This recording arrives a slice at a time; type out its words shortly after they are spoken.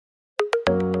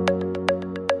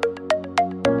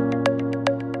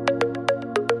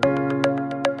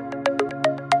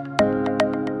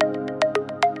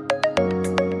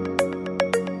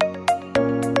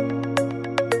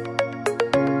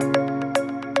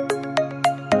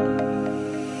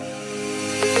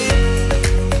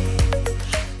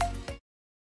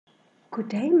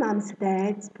day, moms,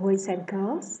 dads, boys and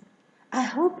girls. I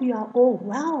hope you are all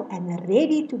well and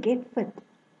ready to get fit.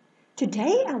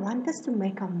 Today, I want us to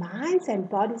make our minds and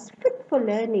bodies fit for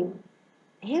learning.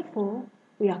 Therefore,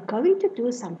 we are going to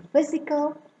do some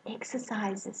physical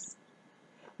exercises.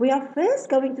 We are first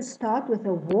going to start with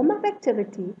a warm-up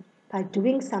activity by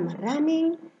doing some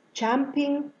running,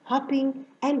 jumping, hopping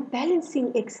and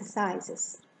balancing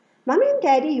exercises. Mommy and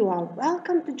Daddy, you are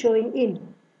welcome to join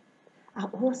in. I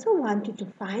also want you to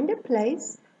find a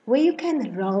place where you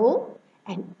can roll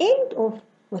and end off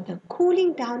with a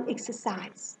cooling down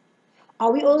exercise. Are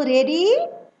we all ready?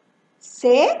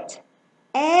 Set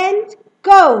and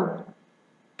go!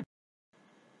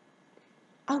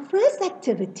 Our first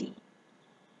activity.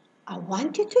 I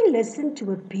want you to listen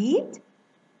to a beat,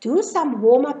 do some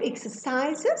warm-up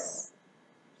exercises.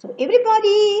 So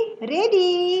everybody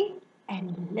ready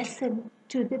and listen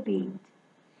to the beat.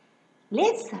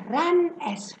 Let's run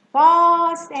as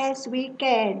fast as we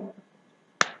can.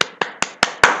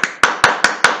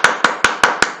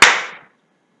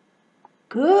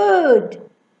 Good.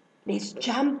 Let's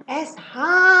jump as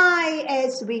high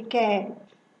as we can.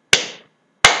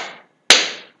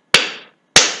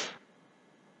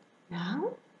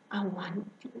 Now, I want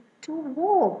you to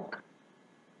walk.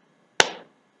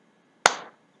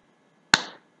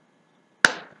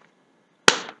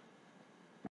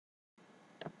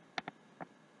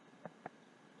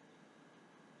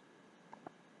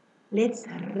 Let's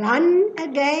run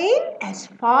again as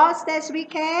fast as we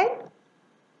can.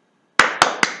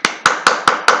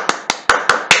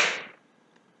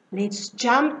 Let's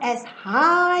jump as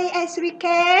high as we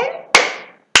can.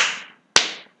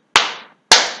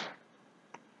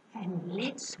 And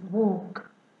let's walk.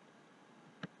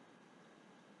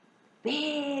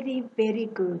 Very, very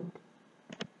good.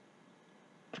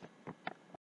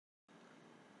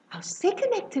 Our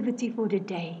second activity for the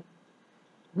day.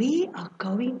 We are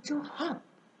going to hop.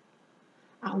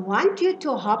 I want you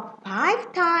to hop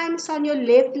 5 times on your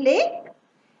left leg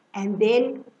and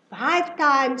then 5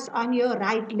 times on your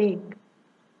right leg.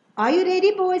 Are you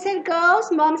ready, boys and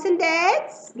girls, moms and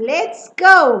dads? Let's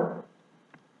go.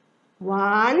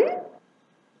 1,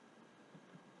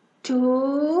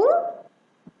 2,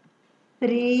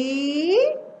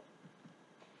 3,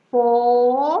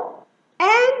 4,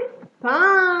 and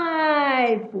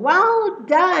 5. Well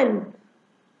done.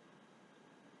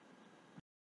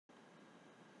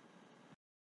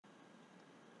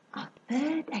 Our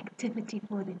third activity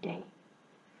for the day.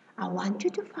 I want you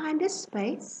to find a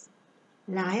space,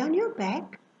 lie on your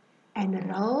back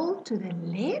and roll to the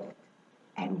left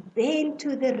and then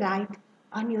to the right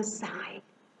on your side.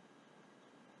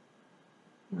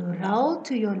 You roll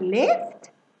to your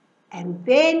left and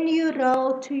then you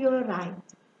roll to your right.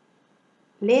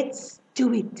 Let's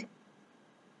do it.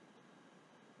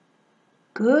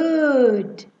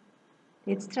 Good.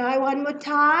 Let's try one more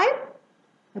time.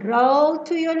 Roll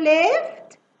to your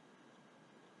left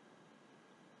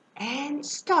and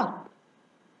stop.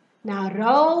 Now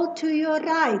roll to your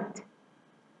right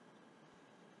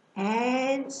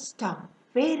and stop.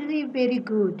 Very, very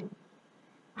good.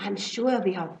 I'm sure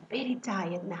we are very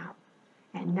tired now.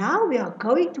 And now we are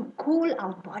going to cool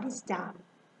our bodies down.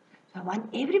 So I want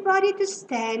everybody to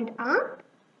stand up,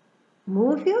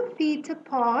 move your feet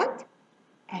apart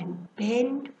and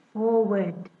bend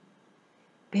forward.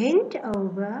 Bend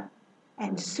over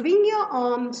and swing your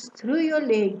arms through your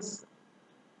legs.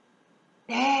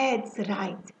 That's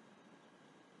right.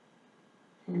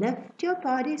 Lift your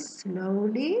body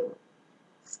slowly.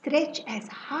 Stretch as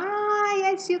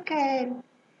high as you can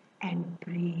and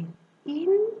breathe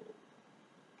in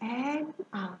and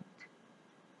out.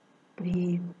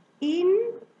 Breathe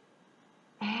in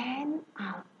and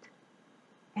out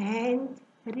and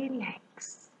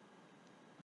relax.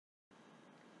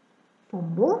 For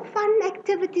more fun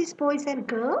activities, boys and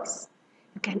girls,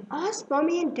 you can ask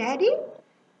mommy and daddy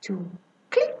to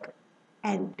click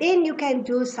and then you can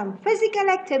do some physical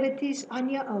activities on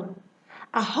your own.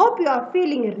 I hope you are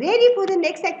feeling ready for the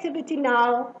next activity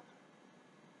now.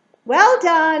 Well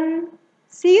done.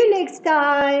 See you next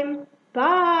time.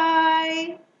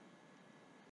 Bye.